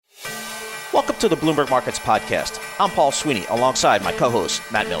Welcome to the Bloomberg Markets Podcast. I'm Paul Sweeney, alongside my co-host,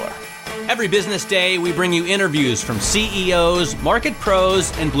 Matt Miller. Every business day, we bring you interviews from CEOs, market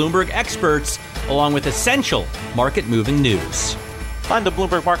pros, and Bloomberg experts, along with essential market-moving news. Find the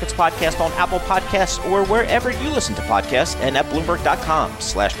Bloomberg Markets Podcast on Apple Podcasts or wherever you listen to podcasts and at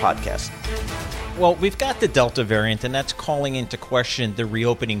Bloomberg.com/podcast. Well, we've got the Delta variant, and that's calling into question the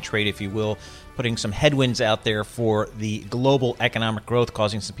reopening trade, if you will, putting some headwinds out there for the global economic growth,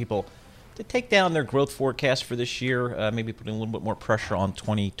 causing some people to take down their growth forecast for this year, maybe putting a little bit more pressure on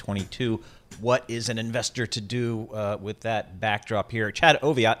 2022. What is an investor to do with that backdrop here? Chad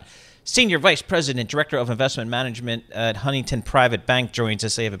Oviatt, Senior Vice President, Director of Investment Management at Huntington Private Bank, joins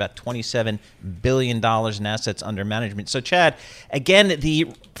us. They have about $27 billion in assets under management. So, Chad, again,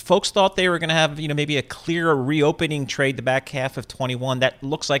 the folks thought they were going to have, maybe a clear reopening trade the back half of 21. That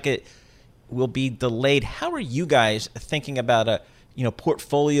looks like it will be delayed. How are you guys thinking about a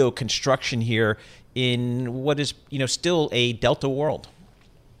portfolio construction here in what is, still a Delta world?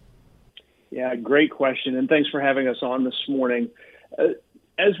 Yeah, great question. And thanks for having us on this morning.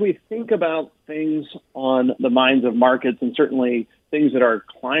 As we think about things on the minds of markets, and certainly things that our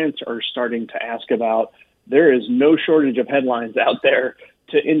clients are starting to ask about, there is no shortage of headlines out there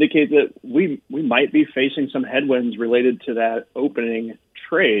to indicate that we might be facing some headwinds related to that opening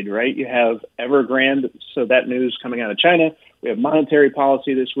trade, right? You have Evergrande, so that news coming out of China. We have monetary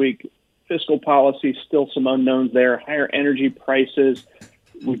policy this week, fiscal policy, still some unknowns there, higher energy prices.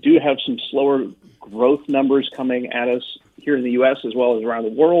 We do have some slower growth numbers coming at us here in the U.S. as well as around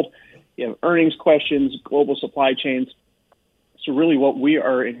the world. You have earnings questions, global supply chains. So really what we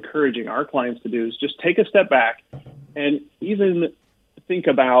are encouraging our clients to do is just take a step back and even think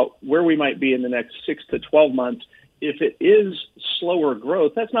about where we might be in the next 6 to 12 months. If it is slower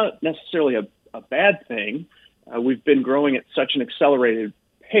growth, that's not necessarily a bad thing. We've been growing at such an accelerated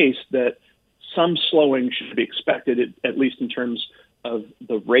pace that some slowing should be expected, at least in terms of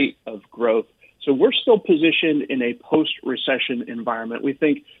the rate of growth. So we're still positioned in a post-recession environment. We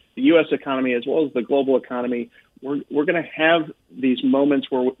think the U.S. economy, as well as the global economy, we're going to have these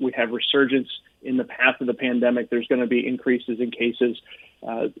moments where we have resurgence in the path of the pandemic. There's going to be increases in cases.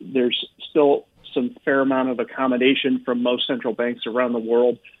 There's still some fair amount of accommodation from most central banks around the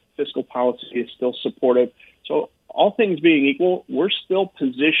world. Fiscal policy is still supportive. So all things being equal, we're still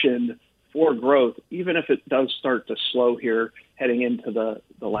positioned for growth, even if it does start to slow here heading into the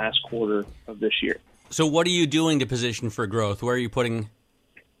last quarter of this year. So what are you doing to position for growth? Where are you putting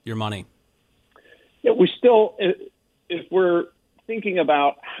your money? Yeah, we still, if we're thinking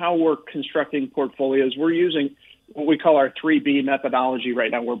about how we're constructing portfolios, we're using what we call our 3B methodology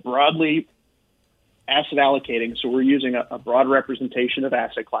right now. We're broadly asset allocating, so we're using a broad representation of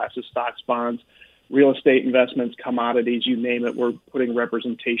asset classes, stocks, bonds, real estate investments, commodities, you name it. We're putting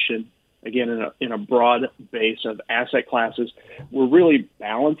representation, again, in a broad base of asset classes. We're really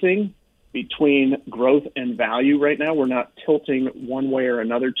balancing between growth and value right now. We're not tilting one way or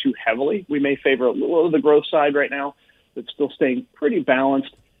another too heavily. We may favor a little of the growth side right now, but still staying pretty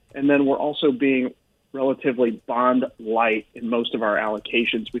balanced. And then we're also being relatively bond light in most of our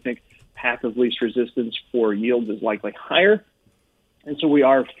allocations. We think path of least resistance for yields is likely higher. And so we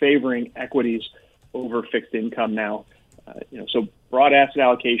are favoring equities over fixed income now. So broad asset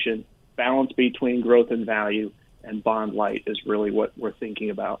allocation, balance between growth and value, and bond light is really what we're thinking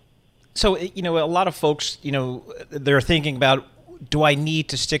about. So, a lot of folks, they're thinking about, do I need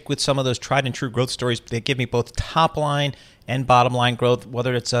to stick with some of those tried and true growth stories that give me both top line and bottom line growth,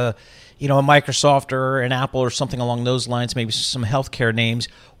 whether it's a Microsoft or an Apple or something along those lines, maybe some healthcare names,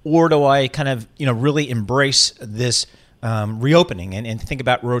 or do I kind of, really embrace this reopening and think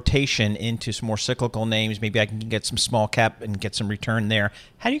about rotation into some more cyclical names? Maybe I can get some small cap and get some return there.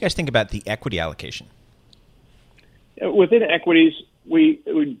 How do you guys think about the equity allocation? Within equities, we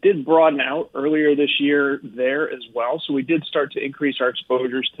did broaden out earlier this year there as well. So we did start to increase our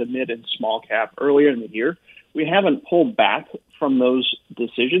exposures to mid and small cap earlier in the year. We haven't pulled back from those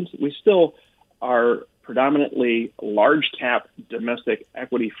decisions. We still are predominantly large cap domestic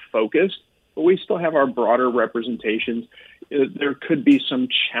equity focused, but we still have our broader representations. There could be some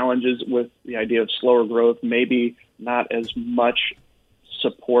challenges with the idea of slower growth, maybe not as much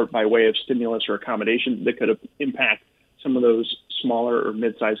support by way of stimulus or accommodation that could impact some of those smaller or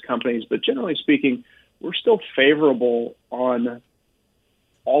mid-sized companies. But generally speaking, we're still favorable on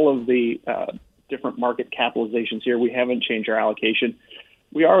all of the different market capitalizations here. We haven't changed our allocation.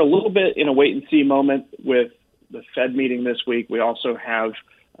 We are a little bit in a wait-and-see moment with the Fed meeting this week. We also have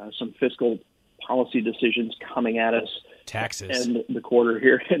some fiscal policy decisions coming at us. Taxes. And the quarter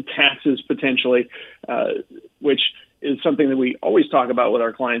here, and taxes potentially, which is something that we always talk about with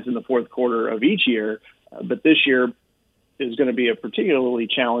our clients in the fourth quarter of each year. But this year is going to be a particularly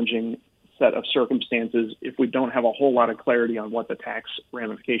challenging set of circumstances if we don't have a whole lot of clarity on what the tax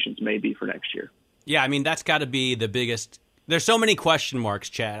ramifications may be for next year. Yeah, I mean, that's got to be the biggest. There's so many question marks,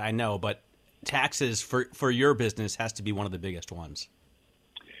 Chad, I know, but taxes for your business has to be one of the biggest ones.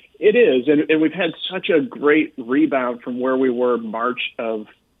 It is, and we've had such a great rebound from where we were March of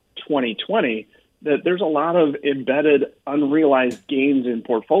 2020 that there's a lot of embedded unrealized gains in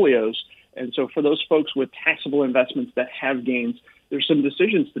portfolios. And so for those folks with taxable investments that have gains, there's some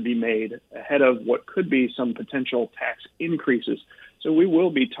decisions to be made ahead of what could be some potential tax increases. So we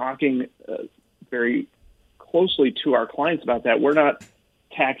will be talking very closely to our clients about that. We're not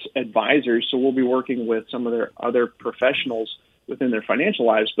tax advisors, so we'll be working with some of their other professionals within their financial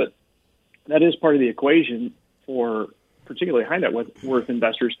lives, but that is part of the equation for particularly high net worth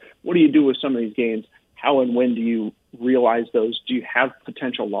investors. What do you do with some of these gains? How and when do you realize those? Do you have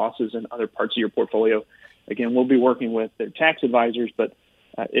potential losses in other parts of your portfolio? Again, we'll be working with their tax advisors, but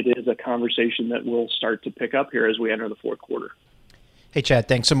it is a conversation that will start to pick up here as we enter the fourth quarter. Hey, Chad,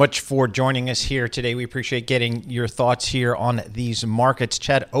 thanks so much for joining us here today. We appreciate getting your thoughts here on these markets.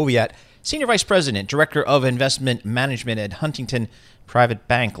 Chad Oviatt, Senior Vice President, Director of Investment Management at Huntington Private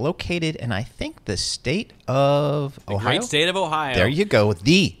Bank, located in, I think, the state of Ohio. The great state of Ohio. There you go,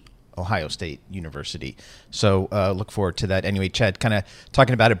 the Ohio State University. So look forward to that. Anyway, Chad, kind of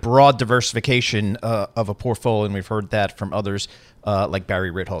talking about a broad diversification of a portfolio, and we've heard that from others like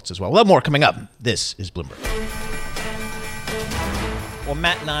Barry Ritholtz as well. A lot more coming up. This is Bloomberg. Well,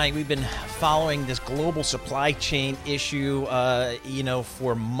 Matt and I, we've been following this global supply chain issue,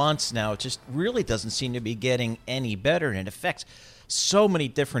 for months now. It just really doesn't seem to be getting any better, and it affects so many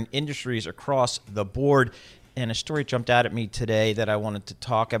different industries across the board. And a story jumped out at me today that I wanted to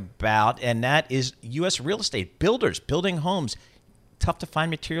talk about, and that is U.S. real estate. Builders building homes. Tough to find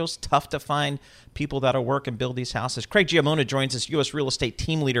materials, tough to find people that'll work and build these houses. Craig Giammona joins us, U.S. real estate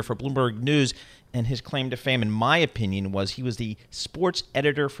team leader for Bloomberg News, and his claim to fame, in my opinion, was he was the sports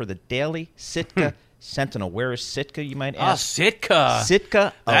editor for the Daily Sitka Sentinel. Where is Sitka, you might ask? Oh, Sitka.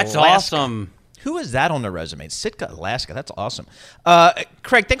 Sitka, That's Alaska. awesome. Who is that on their resume? Sitka, Alaska. That's awesome.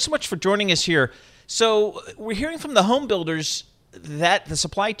 Craig, thanks so much for joining us here. So we're hearing from the home builders that the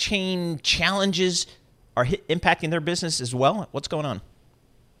supply chain challenges are impacting their business as well. What's going on?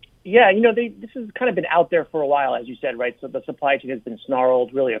 Yeah, this has kind of been out there for a while, as you said, right? So the supply chain has been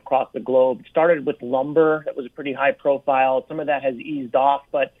snarled really across the globe. It started with lumber. That was a pretty high profile. Some of that has eased off,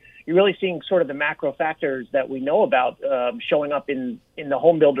 but you're really seeing sort of the macro factors that we know about showing up in the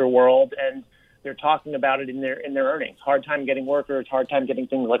home builder world, and they're talking about it in their earnings. Hard time getting workers, hard time getting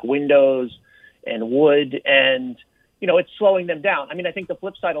things like windows and wood, and it's slowing them down. I mean, I think the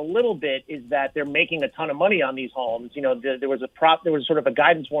flip side a little bit is that they're making a ton of money on these homes. There was sort of a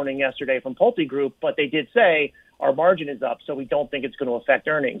guidance warning yesterday from PulteGroup, but they did say our margin is up, so we don't think it's going to affect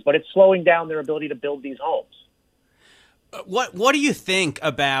earnings. But it's slowing down their ability to build these homes. What do you think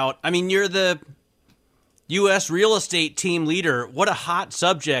about? I mean, you're the U.S. real estate team leader. What a hot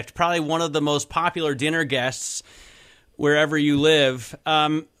subject! Probably one of the most popular dinner guests wherever you live.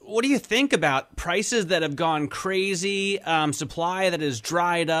 What do you think about prices that have gone crazy, supply that has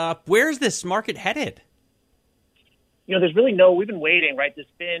dried up? Where's this market headed? There's really we've been waiting, right?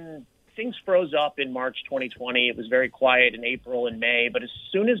 Things froze up in March 2020. It was very quiet in April and May, but as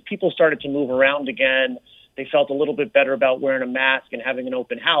soon as people started to move around again, they felt a little bit better about wearing a mask and having an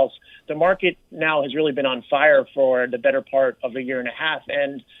open house. The market now has really been on fire for the better part of a year and a half.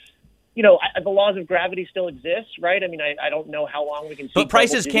 And the laws of gravity still exist, right? I mean, I don't know how long we can see. But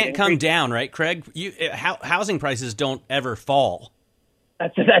prices can't come down, right, Craig? Housing prices don't ever fall.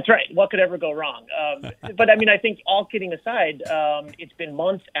 That's right. What could ever go wrong? But I mean, I think all kidding aside, it's been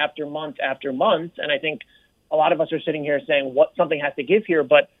month after month after month, and I think a lot of us are sitting here saying something has to give here,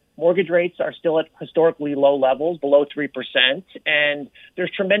 but mortgage rates are still at historically low levels, below 3%, and there's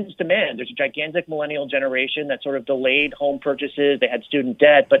tremendous demand. There's a gigantic millennial generation that sort of delayed home purchases. They had student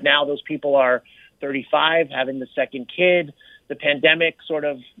debt, but now those people are 35, having the second kid. The pandemic sort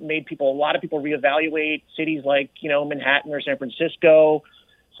of made a lot of people reevaluate cities like, Manhattan or San Francisco.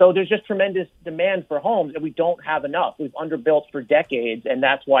 So there's just tremendous demand for homes, and we don't have enough. We've underbuilt for decades, and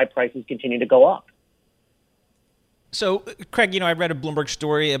that's why prices continue to go up. So, Craig, I read a Bloomberg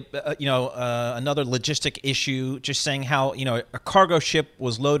story, another logistic issue, just saying how, a cargo ship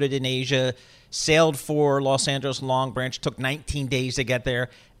was loaded in Asia, sailed for Los Angeles Long Branch, took 19 days to get there.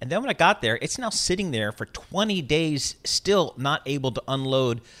 And then when it got there, it's now sitting there for 20 days, still not able to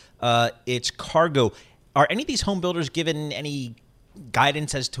unload its cargo. Are any of these home builders given any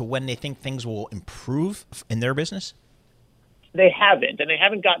guidance as to when they think things will improve in their business? They haven't, and they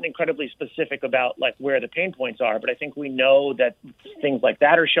haven't gotten incredibly specific about like where the pain points are. But I think we know that things like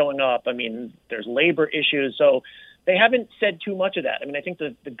that are showing up. I mean, there's labor issues, so they haven't said too much of that. I mean, I think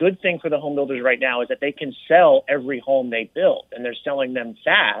the good thing for the home builders right now is that they can sell every home they build, and they're selling them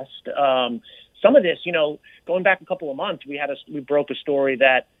fast. Some of this, going back a couple of months, we broke a story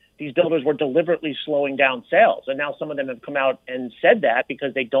that these builders were deliberately slowing down sales. And now some of them have come out and said that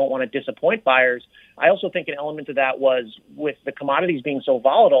because they don't want to disappoint buyers. I also think an element of that was with the commodities being so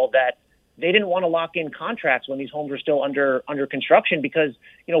volatile that they didn't want to lock in contracts when these homes were still under construction because,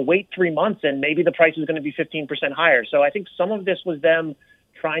 wait 3 months and maybe the price is going to be 15% higher. So I think some of this was them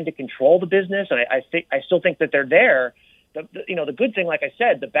trying to control the business. And I still think that they're there. The good thing, like I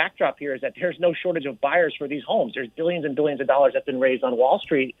said, the backdrop here is that there's no shortage of buyers for these homes. There's billions and billions of dollars that's been raised on Wall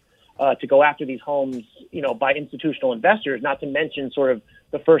Street to go after these homes, by institutional investors, not to mention sort of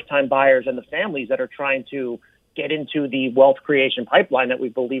the first-time buyers and the families that are trying to get into the wealth creation pipeline that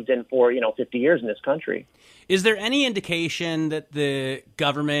we've believed in for, 50 years in this country. Is there any indication that the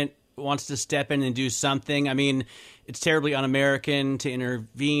government wants to step in and do something? I mean, it's terribly un-American to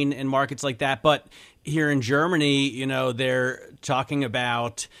intervene in markets like that, but here in Germany, they're talking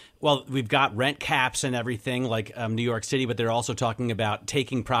about, well, we've got rent caps and everything like New York City, but they're also talking about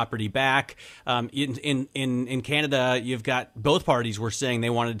taking property back. In Canada, you've got both parties were saying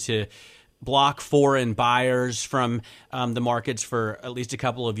they wanted to block foreign buyers from the markets for at least a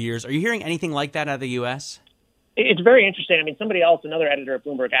couple of years. Are you hearing anything like that out of the U.S.? It's very interesting. I mean, somebody else, another editor at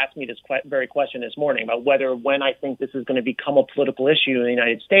Bloomberg, asked me this very question this morning about when I think this is going to become a political issue in the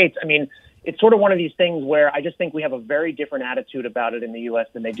United States. I mean, it's sort of one of these things where I just think we have a very different attitude about it in the U.S.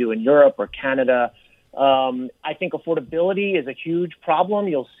 than they do in Europe or Canada. I think affordability is a huge problem.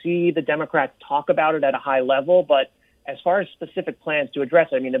 You'll see the Democrats talk about it at a high level, but as far as specific plans to address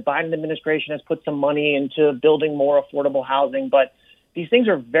it, I mean, the Biden administration has put some money into building more affordable housing, but these things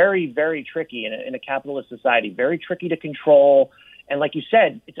are very, very tricky in a capitalist society, very tricky to control. And like you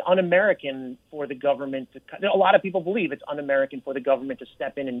said, it's un-American for the government a lot of people believe it's un-American for the government to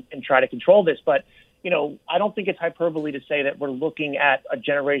step in and try to control this. But, I don't think it's hyperbole to say that we're looking at a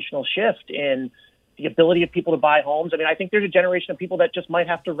generational shift in the ability of people to buy homes. I mean, I think there's a generation of people that just might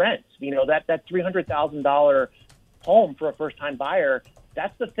have to rent. That $300,000 home for a first-time buyer,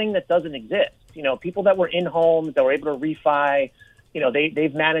 that's the thing that doesn't exist. People that were in homes, that were able to refi,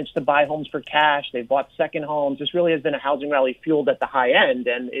 they've managed to buy homes for cash. They've bought second homes. This really has been a housing rally fueled at the high end,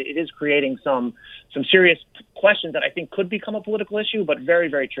 and it is creating some serious questions that I think could become a political issue, but very,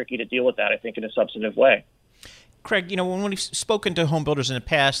 very tricky to deal with that, I think, in a substantive way. Craig, when we've spoken to home builders in the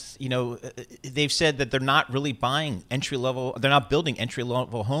past, they've said that they're not really buying entry-level, they're not building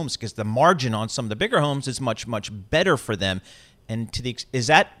entry-level homes because the margin on some of the bigger homes is much, much better for them. And is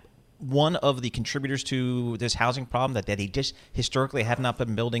that one of the contributors to this housing problem, that they just historically have not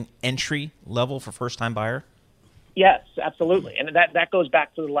been building entry level for first-time buyer? Yes, absolutely. And that goes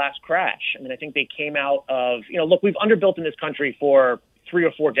back to the last crash. I mean, I think they came out of, look, we've underbuilt in this country for 3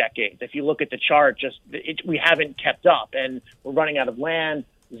 or 4 decades. If you look at the chart, we haven't kept up, and we're running out of land.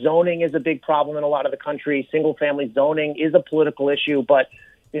 Zoning is a big problem in a lot of the country. Single-family zoning is a political issue, but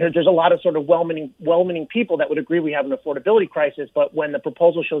there's a lot of sort of well-meaning people that would agree we have an affordability crisis, but when the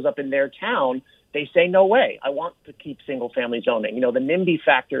proposal shows up in their town, they say, no way, I want to keep single-family zoning. The NIMBY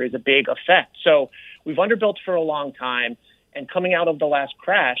factor is a big effect. So we've underbuilt for a long time, and coming out of the last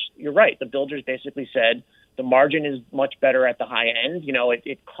crash, you're right, the builders basically said the margin is much better at the high end.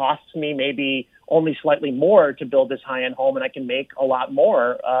 It costs me maybe only slightly more to build this high-end home, and I can make a lot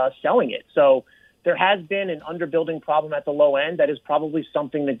more selling it. So there has been an underbuilding problem at the low end. That is probably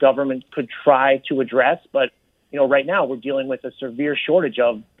something the government could try to address. But, right now we're dealing with a severe shortage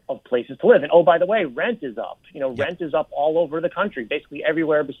of places to live. And, oh, by the way, rent is up. Rent is up all over the country, basically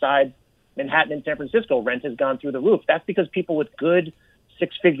everywhere besides Manhattan and San Francisco. Rent has gone through the roof. That's because people with good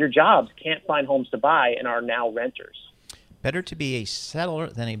 6-figure jobs can't find homes to buy and are now renters. Better to be a seller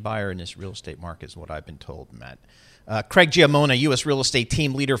than a buyer in this real estate market is what I've been told, Matt. Craig Giammona, U.S. real estate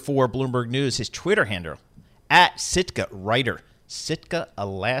team leader for Bloomberg News. His Twitter handle, @SitkaWriter, Sitka,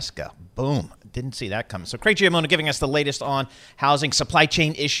 Alaska. Boom. Didn't see that coming. So Craig Giammona giving us the latest on housing, supply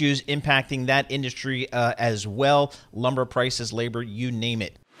chain issues impacting that industry as well. Lumber prices, labor, you name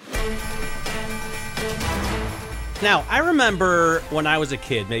it. Now, I remember when I was a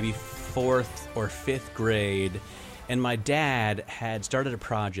kid, maybe 4th or 5th grade, and my dad had started a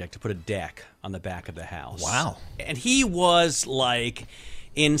project to put a deck on the back of the house. Wow. And he was like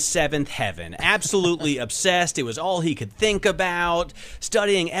in 7th heaven, absolutely obsessed. It was all he could think about,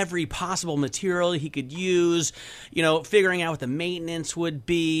 studying every possible material he could use, figuring out what the maintenance would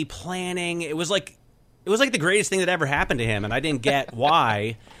be, planning. It was like it was like the greatest thing that ever happened to him, and I didn't get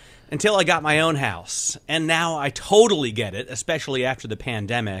why until I got my own house. And now I totally get it, especially after the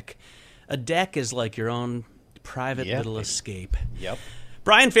pandemic. A deck is like your own private little escape. Yep.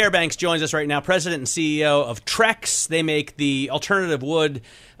 Brian Fairbanks joins us right now, president and CEO of Trex. They make the alternative wood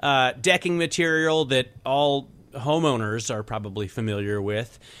decking material that all homeowners are probably familiar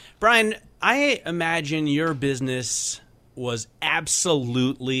with. Brian, I imagine your business was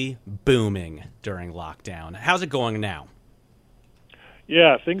absolutely booming during lockdown. How's it going now?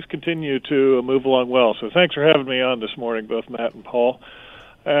 Yeah, things continue to move along well. So thanks for having me on this morning, both Matt and Paul.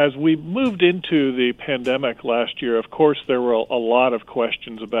 As we moved into the pandemic last year, of course, there were a lot of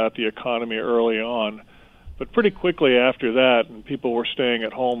questions about the economy early on. But pretty quickly after that, and people were staying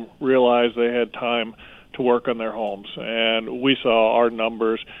at home, realized they had time to work on their homes. And we saw our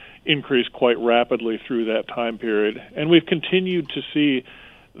numbers increase quite rapidly through that time period. And we've continued to see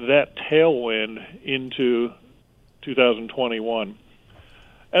that tailwind into 2021.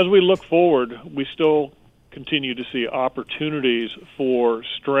 As we look forward, we still continue to see opportunities for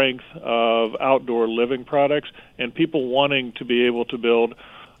strength of outdoor living products and people wanting to be able to build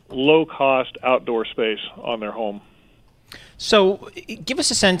low-cost outdoor space on their home. So give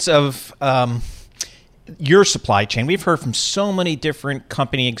us a sense of your supply chain. We've heard from so many different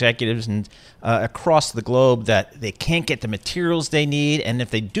company executives and across the globe that they can't get the materials they need, and if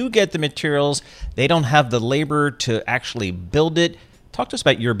they do get the materials, they don't have the labor to actually build it. Talk to us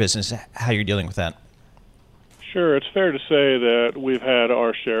about your business, how you're dealing with that. Sure. It's fair to say that we've had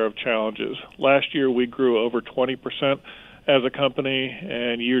our share of challenges. Last year, we grew over 20% as a company,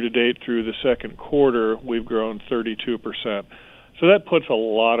 and year-to-date through the second quarter, we've grown 32%. So that puts a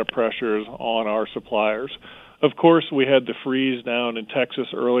lot of pressures on our suppliers. Of course, we had the freeze down in Texas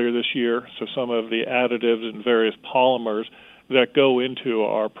earlier this year, so some of the additives and various polymers that go into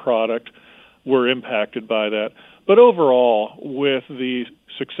our product were impacted by that. But overall, with the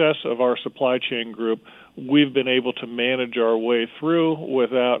success of our supply chain group, we've been able to manage our way through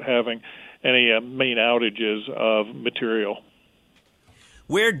without having any main outages of material.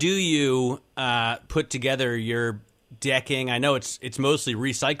 Where do you put together your decking? I know it's mostly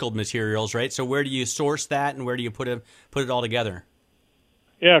recycled materials, right? So where do you source that, and where do you put it all together?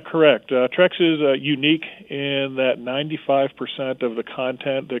 Yeah, correct. Trex is unique in that 95% of the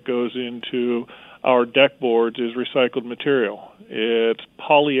content that goes into our deck boards is recycled material. It's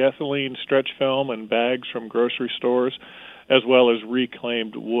polyethylene stretch film and bags from grocery stores, as well as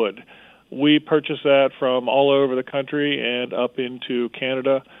reclaimed wood. We purchase that from all over the country and up into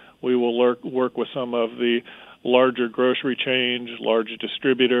Canada. We will work with some of the larger grocery chains, large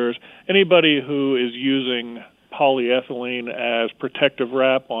distributors, anybody who is using polyethylene as protective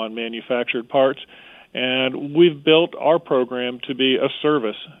wrap on manufactured parts. And we've built our program to be a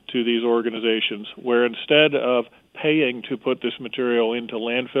service to these organizations, where instead of paying to put this material into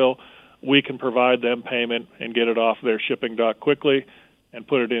landfill, we can provide them payment and get it off their shipping dock quickly and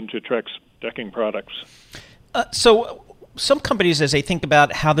put it into Trex decking products. So some companies, as they think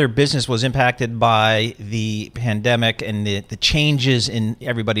about how their business was impacted by the pandemic and the changes in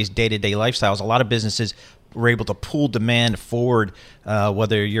everybody's day-to-day lifestyles, a lot of businesses were able to pull demand forward,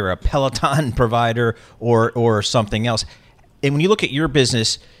 whether you're a Peloton provider or something else. And when you look at your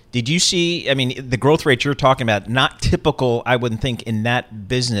business, did you see, I mean, the growth rates you're talking about, not typical, I wouldn't think, in that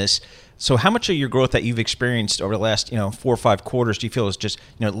business. So how much of your growth that you've experienced over the last, 4 or 5 quarters do you feel is just,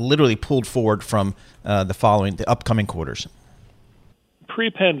 literally pulled forward from the upcoming quarters?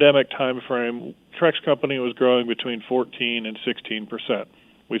 Pre-pandemic time frame, Trex Company was growing between 14 and 16%.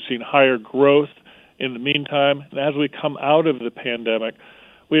 We've seen higher growth in the meantime, and as we come out of the pandemic,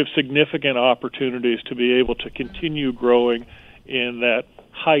 we have significant opportunities to be able to continue growing in that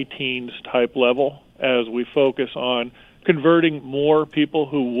high teens type level as we focus on converting more people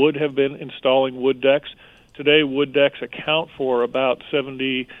who would have been installing wood decks. Today, wood decks account for about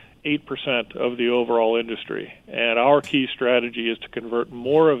 78% of the overall industry, and our key strategy is to convert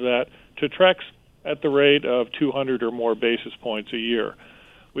more of that to Trex at the rate of 200 or more basis points a year.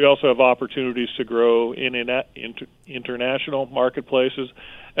 We also have opportunities to grow in international marketplaces,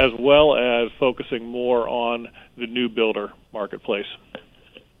 as well as focusing more on the new builder marketplace.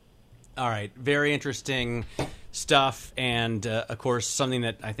 All right. Very interesting stuff, and, of course, something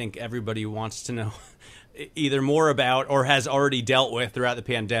that I think everybody wants to know either more about or has already dealt with throughout the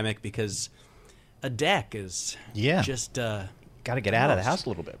pandemic, because a deck is just... got to get out of the house a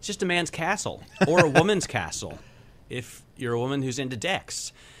little bit. It's just a man's castle or a woman's castle, if you're a woman who's into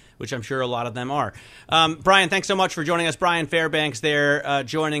decks. which I'm sure a lot of them are. Brian, thanks so much for joining us. Brian Fairbanks there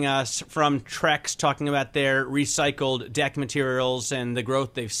joining us from Trex, talking about their recycled deck materials and the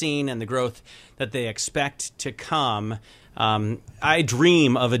growth they've seen and the growth that they expect to come. I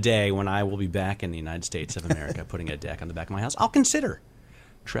dream of a day when I will be back in the United States of America putting a deck on the back of my house. I'll consider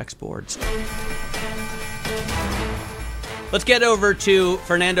Trex boards. Let's get over to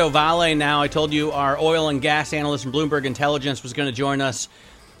Fernando Valle now. I told you our oil and gas analyst from Bloomberg Intelligence was going to join us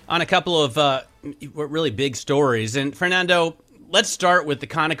on a couple of really big stories. And Fernando, let's start with the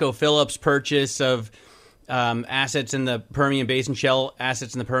ConocoPhillips purchase of assets in the Permian Basin, Shell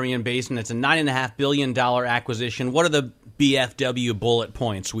assets in the Permian Basin. It's a $9.5 billion acquisition. What are the BFW bullet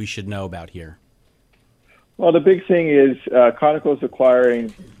points we should know about here? Well, the big thing is Conoco is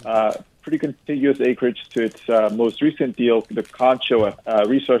acquiring pretty contiguous acreage to its most recent deal, the Concho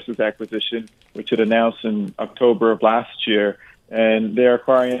Resources acquisition, which it announced in October of last year. And they're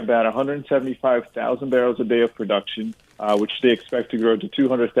acquiring about 175,000 barrels a day of production, which they expect to grow to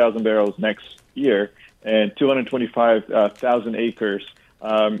 200,000 barrels next year, and 225,000 acres.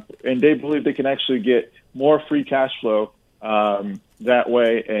 And they believe they can actually get more free cash flow that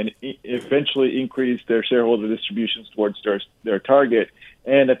way and eventually increase their shareholder distributions towards their target.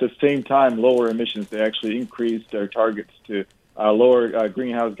 And at the same time, lower emissions. They actually increased their targets to lower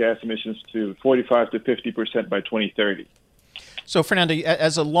greenhouse gas emissions to 45 to 50% by 2030. So, Fernando,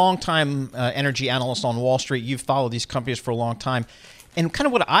 as a longtime energy analyst on Wall Street, you've followed these companies for a long time. And kind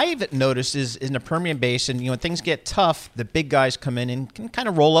of what I've noticed is in the Permian Basin, when things get tough, the big guys come in and can kind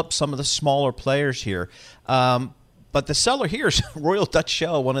of roll up some of the smaller players here. But the seller here is Royal Dutch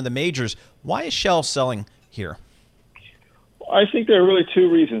Shell, one of the majors. Why is Shell selling here? I think there are really two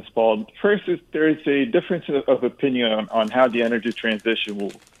reasons, Paul. First is there is a difference of opinion on how the energy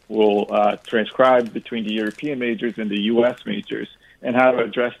transition will transcribe between the European majors and the U.S. majors and how to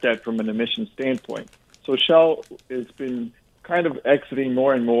address that from an emissions standpoint. So Shell has been kind of exiting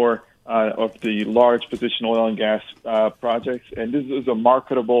more and more of the large position oil and gas projects, and this is a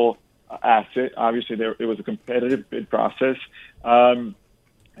marketable asset. Obviously, it was a competitive bid process.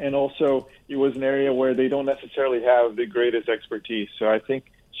 And also, it was an area where they don't necessarily have the greatest expertise. So I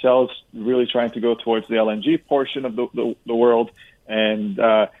think Shell's really trying to go towards the LNG portion of the world. And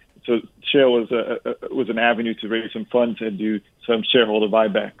so Shell was an avenue to raise some funds and do some shareholder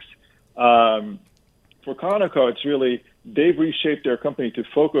buybacks. For Conoco, it's really they've reshaped their company to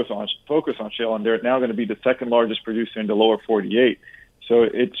focus on Shell, and they're now going to be the second largest producer in the lower 48. So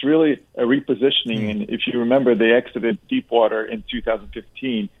it's really a repositioning. And if you remember, they exited deepwater in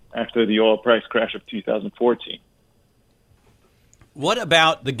 2015 after the oil price crash of 2014. What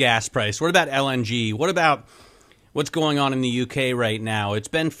about the gas price? What about LNG? What about what's going on in the UK right now? It's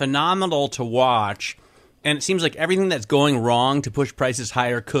been phenomenal to watch, and it seems like everything that's going wrong to push prices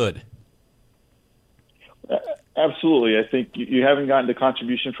higher could. Absolutely. I think you haven't gotten the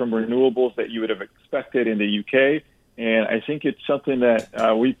contribution from renewables that you would have expected in the UK. And I think it's something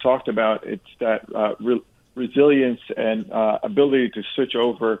that we've talked about. It's that resilience and ability to switch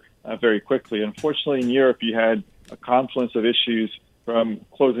over very quickly. Unfortunately, in Europe, you had a confluence of issues from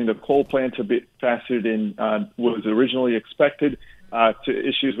closing the coal plants a bit faster than was originally expected to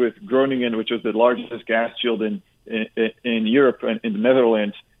issues with Groningen, which was the largest gas field in Europe and in the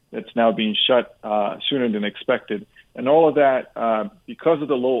Netherlands that's now being shut sooner than expected. And all of that, because of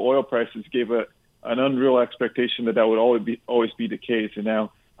the low oil prices, gave an unreal expectation that would always be the case. And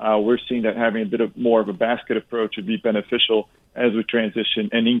now we're seeing that having a bit more of a basket approach would be beneficial as we transition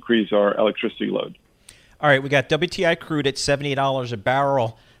and increase our electricity load. All right, we got WTI crude at $78 a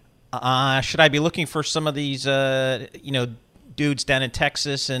barrel. Should I be looking for some of these, dudes down in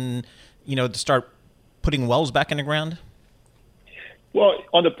Texas and, to start putting wells back in the ground? Well,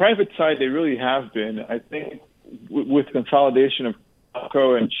 on the private side, they really have been. I think with consolidation of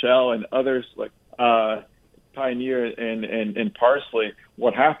Conoco and Shell and others like Pioneer and Parsley,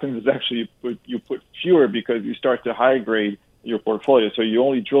 what happens is actually you put fewer because you start to high grade your portfolio. So you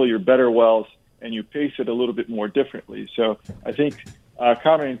only drill your better wells and you pace it a little bit more differently. So I think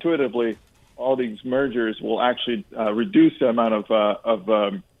counterintuitively, all these mergers will actually reduce the amount of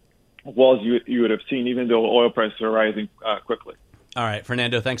wells you would have seen, even though oil prices are rising quickly. All right,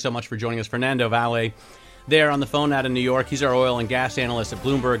 Fernando, thanks so much for joining us. Fernando Valle there on the phone out of New York. He's our oil and gas analyst at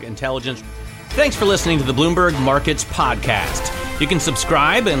Bloomberg Intelligence. Thanks for listening to the Bloomberg Markets Podcast. You can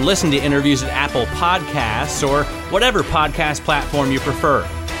subscribe and listen to interviews at Apple Podcasts or whatever podcast platform you prefer.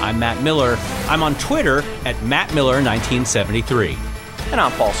 I'm Matt Miller. I'm on Twitter at MattMiller1973. And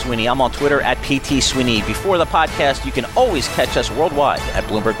I'm Paul Sweeney. I'm on Twitter at PT Sweeney. Before the podcast, you can always catch us worldwide at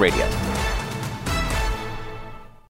Bloomberg Radio.